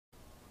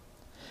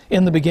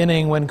In the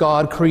beginning, when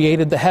God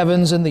created the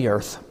heavens and the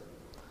earth.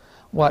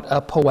 What a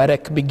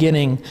poetic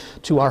beginning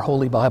to our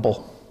Holy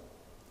Bible.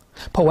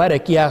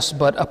 Poetic, yes,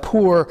 but a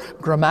poor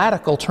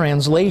grammatical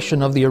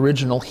translation of the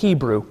original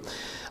Hebrew.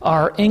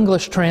 Our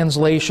English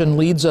translation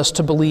leads us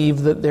to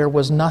believe that there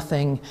was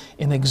nothing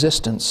in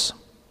existence.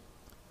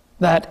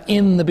 That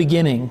in the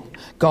beginning,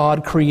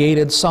 God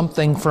created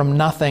something from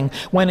nothing,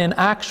 when in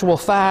actual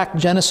fact,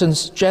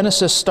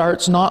 Genesis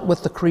starts not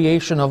with the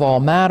creation of all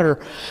matter,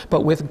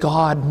 but with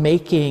God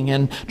making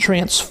and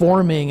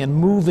transforming and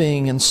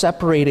moving and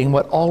separating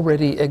what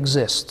already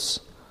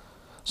exists,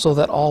 so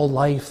that all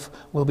life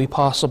will be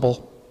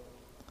possible.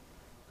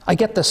 I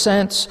get the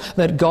sense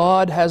that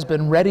God has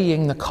been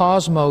readying the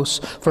cosmos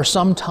for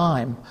some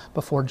time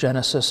before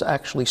Genesis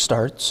actually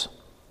starts.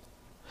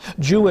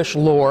 Jewish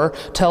lore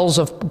tells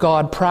of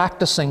God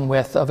practicing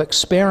with, of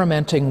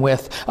experimenting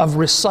with, of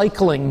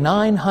recycling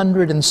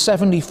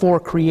 974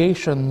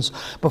 creations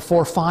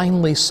before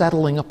finally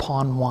settling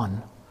upon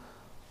one,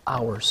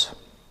 ours.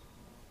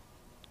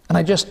 And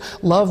I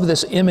just love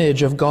this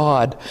image of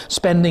God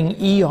spending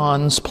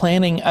eons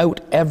planning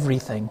out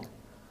everything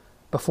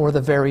before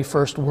the very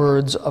first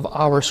words of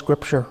our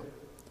Scripture.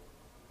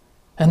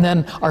 And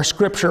then our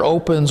Scripture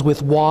opens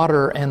with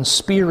water and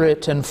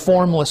spirit and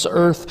formless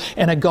earth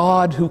and a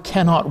God who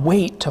cannot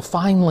wait to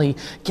finally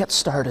get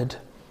started.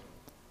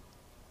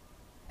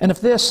 And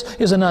if this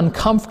is an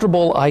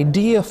uncomfortable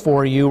idea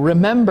for you,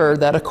 remember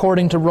that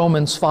according to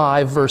Romans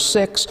 5, verse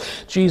 6,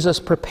 Jesus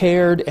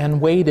prepared and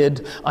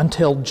waited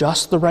until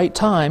just the right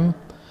time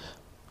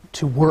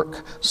to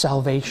work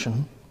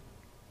salvation.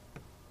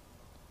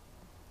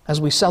 As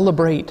we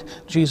celebrate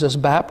Jesus'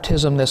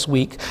 baptism this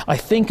week, I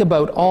think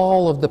about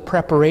all of the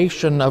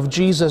preparation of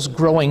Jesus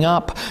growing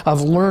up,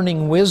 of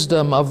learning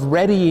wisdom, of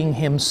readying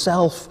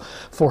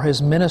himself for his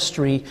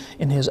ministry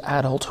in his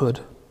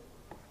adulthood.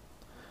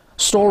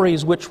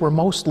 Stories which were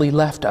mostly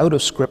left out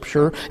of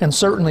Scripture and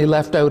certainly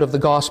left out of the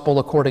Gospel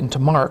according to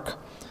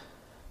Mark.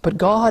 But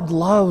God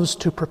loves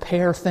to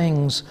prepare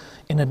things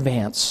in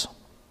advance.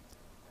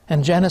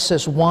 And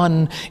Genesis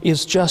 1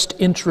 is just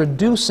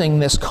introducing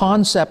this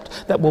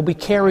concept that will be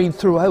carried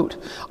throughout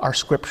our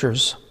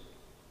Scriptures.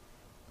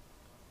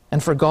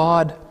 And for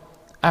God,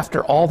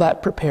 after all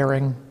that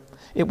preparing,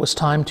 it was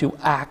time to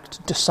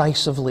act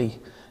decisively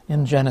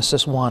in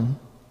Genesis 1.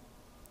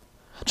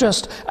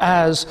 Just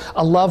as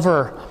a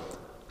lover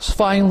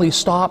finally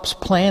stops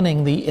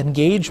planning the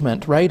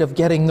engagement, right, of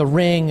getting the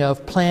ring,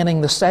 of planning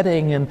the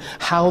setting and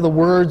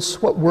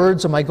what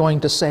words am I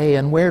going to say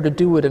and where to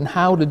do it and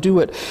how to do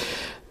it.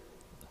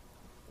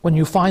 When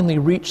you finally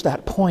reach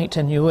that point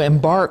and you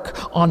embark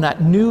on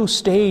that new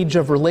stage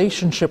of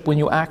relationship, when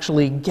you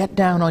actually get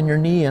down on your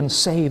knee and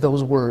say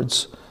those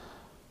words,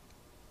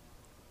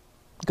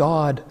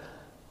 God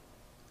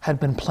had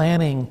been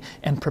planning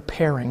and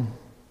preparing.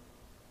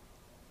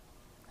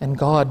 And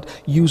God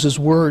uses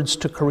words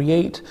to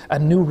create a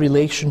new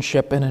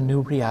relationship and a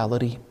new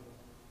reality.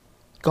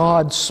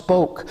 God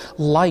spoke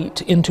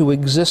light into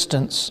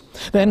existence.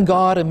 Then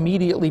God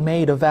immediately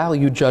made a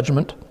value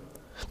judgment.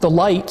 The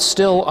light,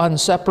 still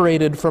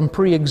unseparated from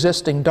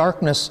pre-existing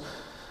darkness,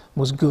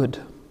 was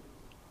good.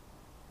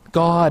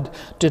 God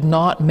did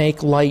not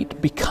make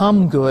light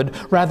become good.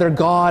 Rather,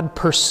 God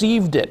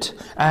perceived it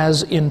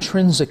as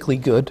intrinsically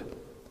good.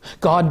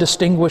 God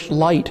distinguished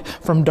light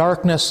from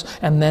darkness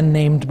and then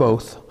named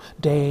both,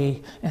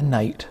 day and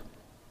night.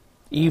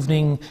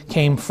 Evening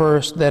came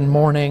first, then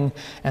morning,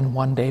 and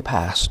one day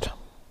passed.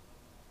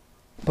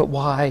 But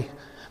why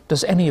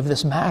does any of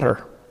this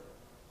matter?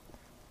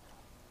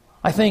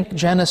 I think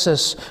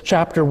Genesis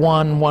chapter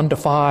 1,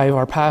 1-5,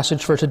 our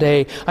passage for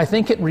today, I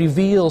think it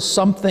reveals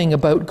something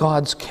about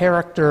God's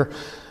character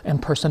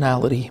and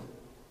personality.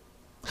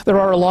 There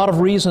are a lot of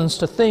reasons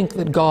to think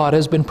that God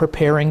has been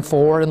preparing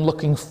for and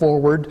looking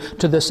forward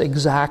to this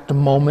exact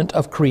moment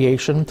of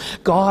creation.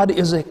 God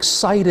is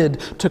excited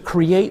to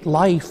create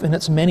life in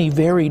its many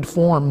varied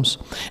forms.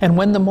 And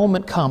when the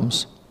moment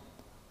comes,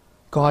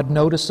 God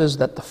notices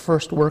that the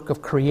first work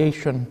of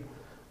creation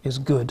is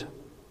good.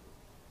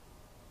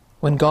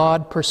 When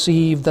God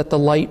perceived that the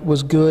light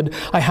was good,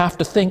 I have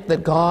to think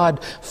that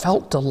God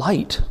felt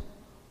delight.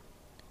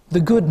 The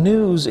good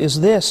news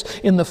is this: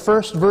 in the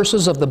first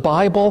verses of the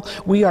Bible,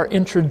 we are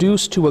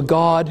introduced to a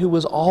God who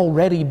has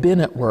already been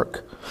at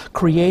work,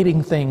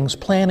 creating things,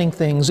 planning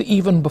things,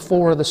 even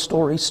before the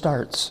story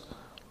starts.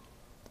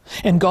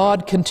 And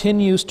God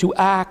continues to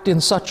act in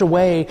such a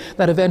way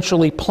that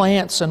eventually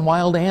plants and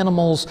wild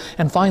animals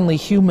and finally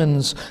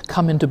humans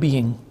come into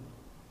being.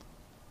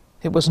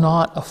 It was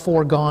not a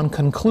foregone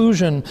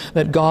conclusion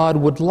that God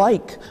would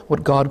like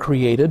what God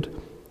created,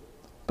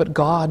 but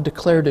God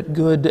declared it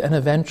good and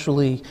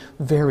eventually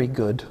very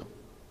good.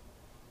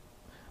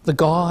 The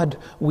God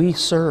we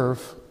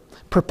serve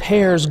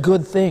prepares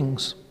good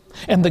things,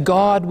 and the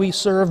God we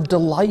serve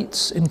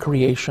delights in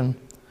creation.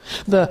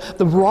 The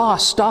raw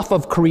stuff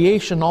of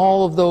creation,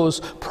 all of those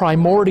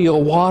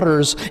primordial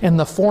waters and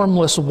the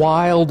formless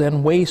wild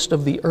and waste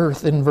of the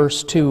earth in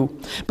verse 2.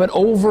 But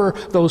over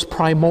those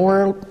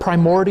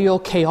primordial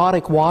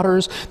chaotic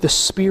waters, the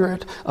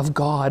Spirit of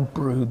God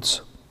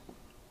broods.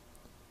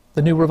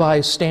 The New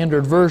Revised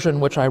Standard Version,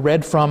 which I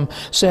read from,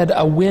 said,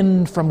 "A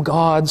wind from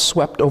God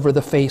swept over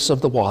the face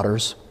of the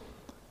waters."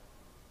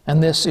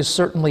 And this is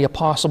certainly a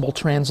possible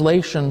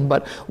translation,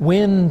 but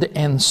wind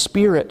and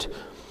spirit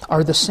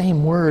are the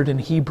same word in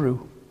Hebrew,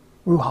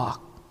 ruach.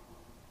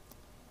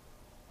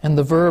 And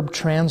the verb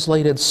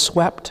translated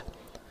swept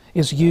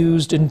is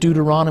used in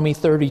Deuteronomy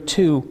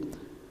 32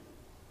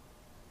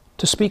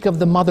 to speak of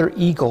the mother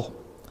eagle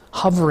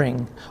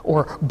hovering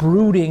or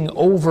brooding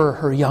over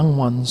her young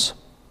ones.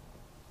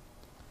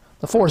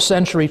 The 4th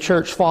century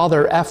church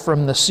father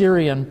Ephraim the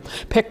Syrian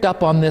picked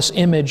up on this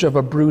image of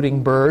a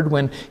brooding bird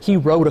when he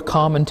wrote a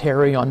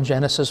commentary on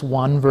Genesis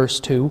 1, verse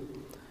 2.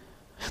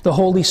 The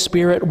Holy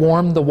Spirit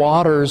warmed the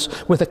waters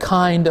with a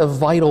kind of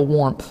vital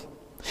warmth,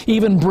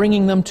 even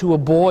bringing them to a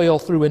boil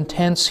through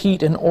intense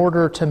heat in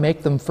order to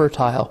make them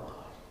fertile.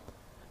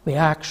 The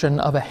action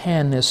of a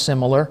hen is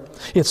similar.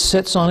 It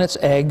sits on its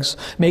eggs,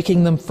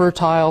 making them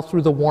fertile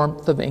through the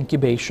warmth of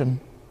incubation.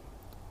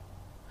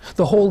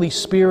 The Holy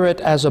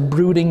Spirit as a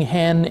brooding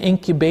hen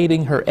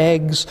incubating her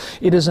eggs,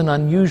 it is an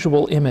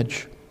unusual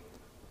image.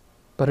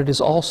 But it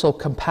is also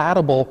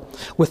compatible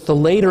with the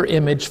later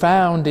image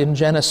found in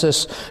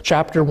Genesis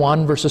chapter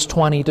 1, verses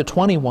 20 to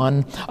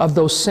 21, of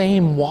those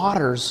same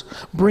waters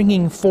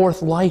bringing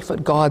forth life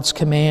at God's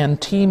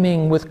command,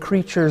 teeming with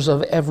creatures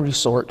of every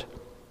sort.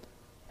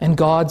 And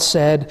God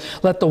said,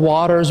 "Let the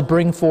waters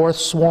bring forth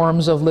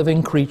swarms of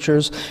living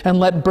creatures, and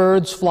let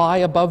birds fly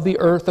above the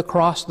earth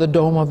across the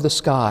dome of the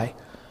sky."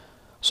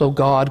 So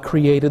God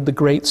created the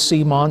great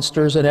sea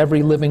monsters and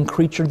every living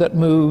creature that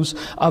moves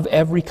of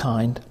every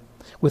kind,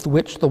 with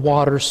which the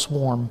waters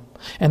swarm,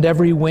 and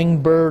every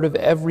winged bird of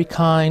every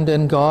kind,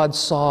 and God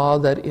saw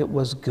that it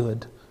was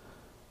good.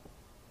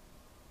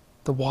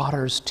 The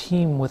waters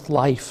teem with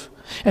life,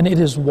 and it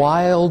is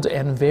wild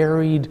and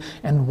varied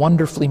and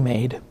wonderfully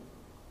made.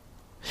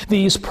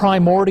 These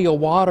primordial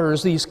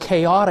waters, these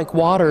chaotic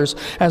waters,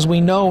 as we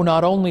know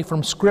not only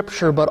from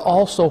Scripture but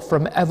also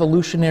from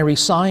evolutionary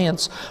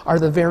science, are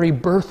the very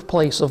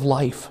birthplace of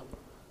life.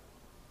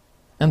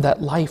 And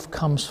that life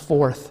comes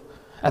forth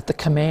at the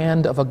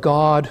command of a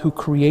God who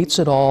creates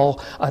it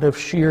all out of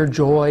sheer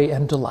joy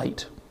and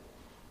delight.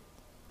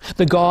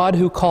 The God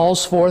who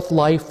calls forth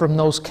life from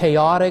those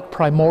chaotic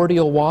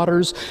primordial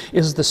waters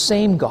is the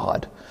same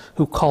God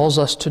who calls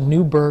us to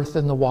new birth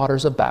in the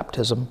waters of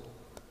baptism.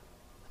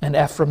 And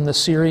Ephraim the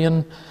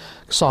Syrian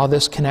saw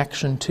this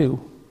connection too.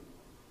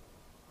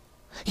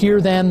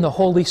 Here then the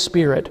Holy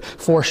Spirit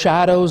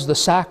foreshadows the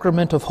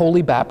sacrament of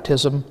holy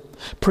baptism,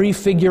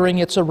 prefiguring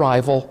its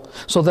arrival,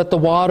 so that the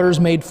waters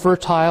made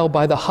fertile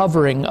by the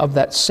hovering of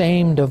that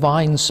same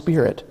divine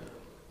Spirit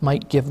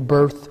might give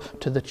birth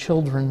to the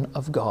children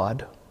of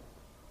God.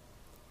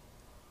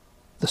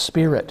 The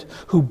Spirit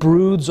who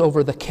broods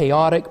over the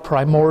chaotic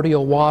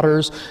primordial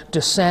waters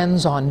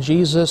descends on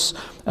Jesus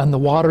and the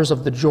waters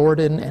of the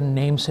Jordan and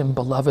names him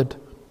beloved.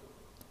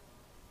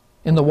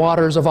 In the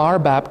waters of our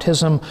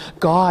baptism,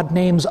 God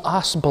names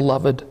us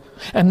beloved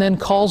and then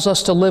calls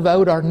us to live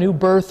out our new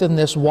birth in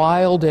this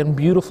wild and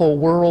beautiful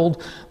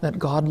world that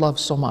God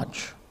loves so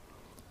much.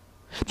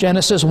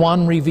 Genesis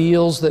 1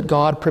 reveals that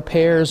God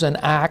prepares and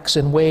acts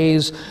in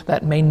ways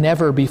that may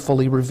never be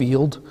fully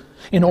revealed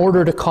in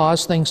order to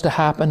cause things to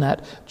happen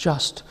at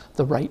just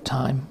the right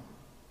time.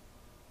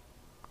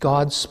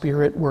 God's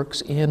Spirit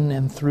works in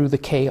and through the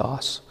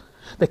chaos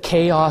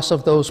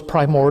of those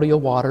primordial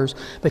waters,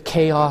 the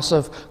chaos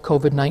of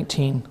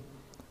COVID-19,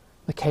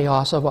 the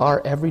chaos of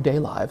our everyday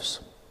lives.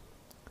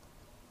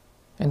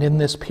 And in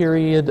this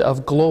period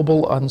of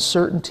global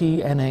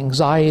uncertainty and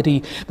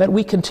anxiety that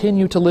we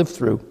continue to live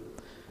through,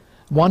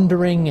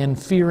 wondering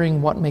and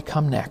fearing what may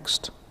come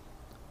next,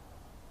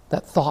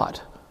 that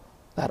thought,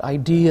 that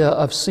idea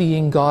of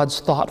seeing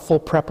God's thoughtful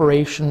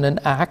preparation and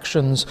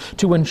actions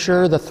to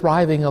ensure the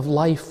thriving of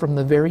life from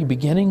the very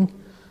beginning,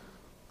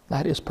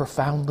 that is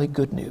profoundly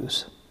good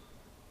news.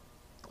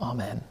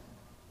 Amen.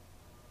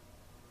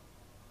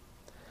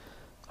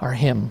 Our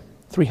hymn,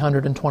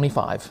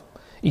 325,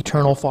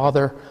 Eternal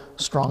Father,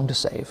 Strong to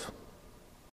Save.